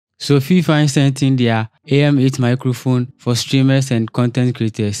So Fifine sent in their AM8 microphone for streamers and content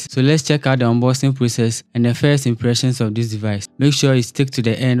creators. So let's check out the unboxing process and the first impressions of this device. Make sure you stick to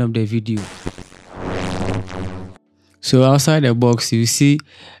the end of the video. So outside the box, you see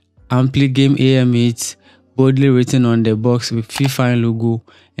Ampligame AM8 boldly written on the box with Fifine logo,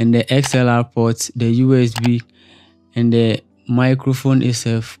 and the XLR port, the USB, and the microphone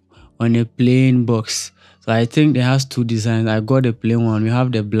itself on a plain box. So I think it has two designs. I got the plain one. We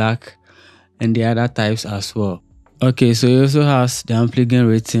have the black and the other types as well. Okay, so it also has the Ampligame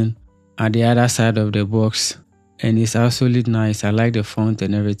written at the other side of the box, and it's absolutely nice. I like the font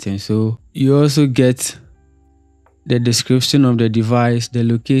and everything. So you also get the description of the device, the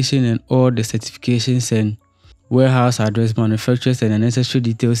location, and all the certifications and warehouse address, manufacturers, and the necessary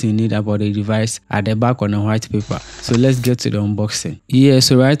details you need about the device at the back on a white paper. So let's get to the unboxing. Yeah,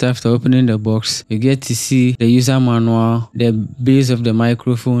 so right after opening the box, you get to see the user manual, the base of the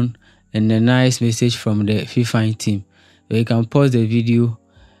microphone, and the nice message from the Fifine team. So you can pause the video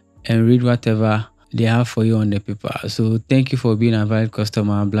and read whatever they have for you on the paper. So thank you for being a valued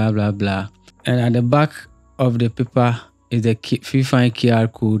customer, blah blah blah. And at the back of the paper is the Fifine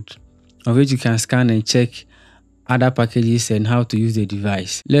QR code, of which you can scan and check other packages and how to use the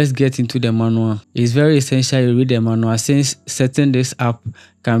device. Let's get into the manual. It's very essential you read the manual, since setting this up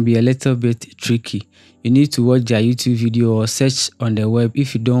can be a little bit tricky. You need to watch their YouTube video or search on the web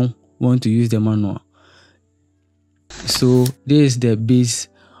if you don't want to use the manual. So this is the base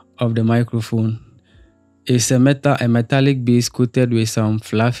of the microphone. It's a metallic base coated with some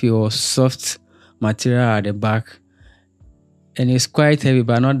fluffy or soft material at the back, and it's quite heavy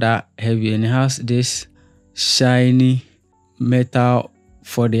but not that heavy, and it has this shiny metal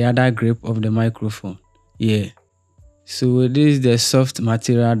for the other grip of the microphone. Yeah, so this is the soft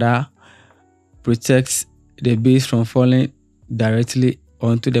material that protects the base from falling directly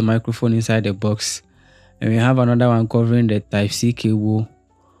onto the microphone inside the box. And we have another one covering the Type-C cable,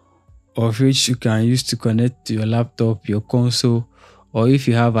 of which you can use to connect to your laptop, your console, or if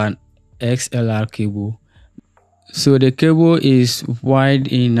you have an XLR cable. So the cable is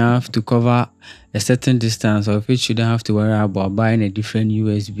wide enough to cover a certain distance, of which you don't have to worry about buying a different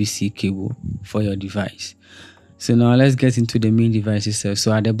USB-C cable for your device. So now let's get into the main device itself.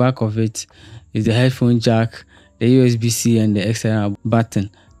 So at the back of it is the headphone jack, the USB-C, and the XLR button,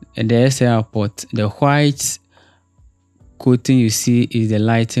 and the XLR port. The white coating you see is the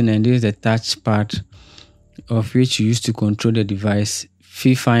lighting, and this is the touch pad, of which you use to control the device.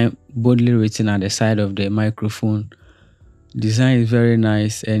 Fifine boldly written at the side of the microphone. Design is very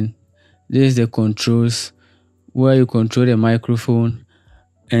nice, and this is the controls where you control the microphone,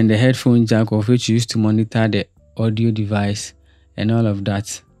 and the headphone jack, of which you use to monitor the audio device and all of that.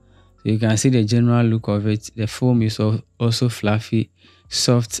 So you can see the general look of it. The foam is also fluffy,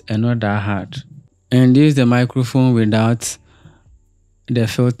 soft, and not that hard. And this is the microphone without the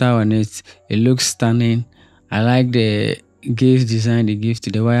filter on it. It looks stunning. I like the gauge design they give to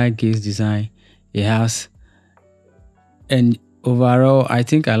the wire gauge design it has, and overall I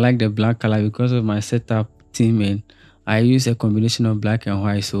think I like the black color because of my setup theme, and I use a combination of black and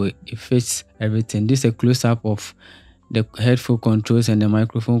white, so it fits everything. This is a close-up of the headphone controls and the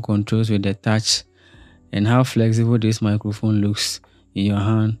microphone controls with the touch, and how flexible this microphone looks in your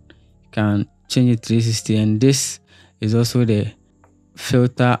hand. You can change it 360, and this is also the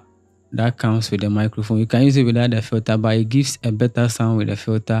filter that comes with the microphone. You can use it without the filter, but it gives a better sound with the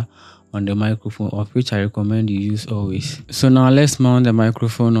filter on the microphone, of which I recommend you use always. So now let's mount the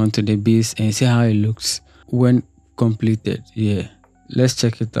microphone onto the base and see how it looks when completed. Yeah, let's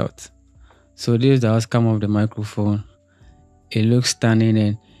check it out. So this is the outcome of the microphone. It looks stunning,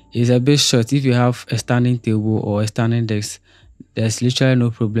 and it's a bit short. If you have a standing table or a standing desk, there's literally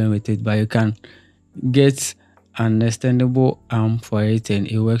no problem with it, but you can get an extendable arm for it and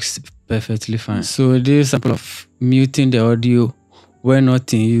it works perfectly fine. So this is a example of muting the audio when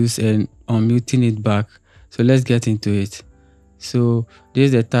not in use and unmuting it back. So let's get into it. So this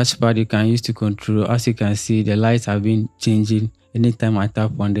is the touchpad you can use to control. As you can see, the lights have been changing anytime I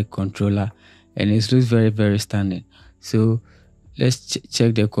tap on the controller, and it looks very stunning. So let's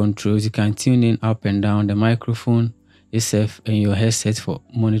check the controls. You can tune in up and down the microphone itself and your headset for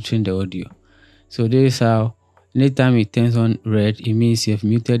monitoring the audio. So this is how anytime it turns on red, it means you have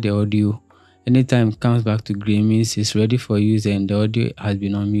muted the audio. Anytime it comes back to green, means it's ready for use and the audio has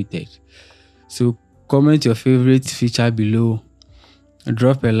been unmuted. So comment your favorite feature below,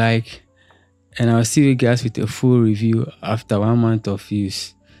 drop a like, and I'll see you guys with a full review after 1 month of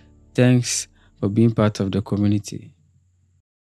use. Thanks for being part of the community.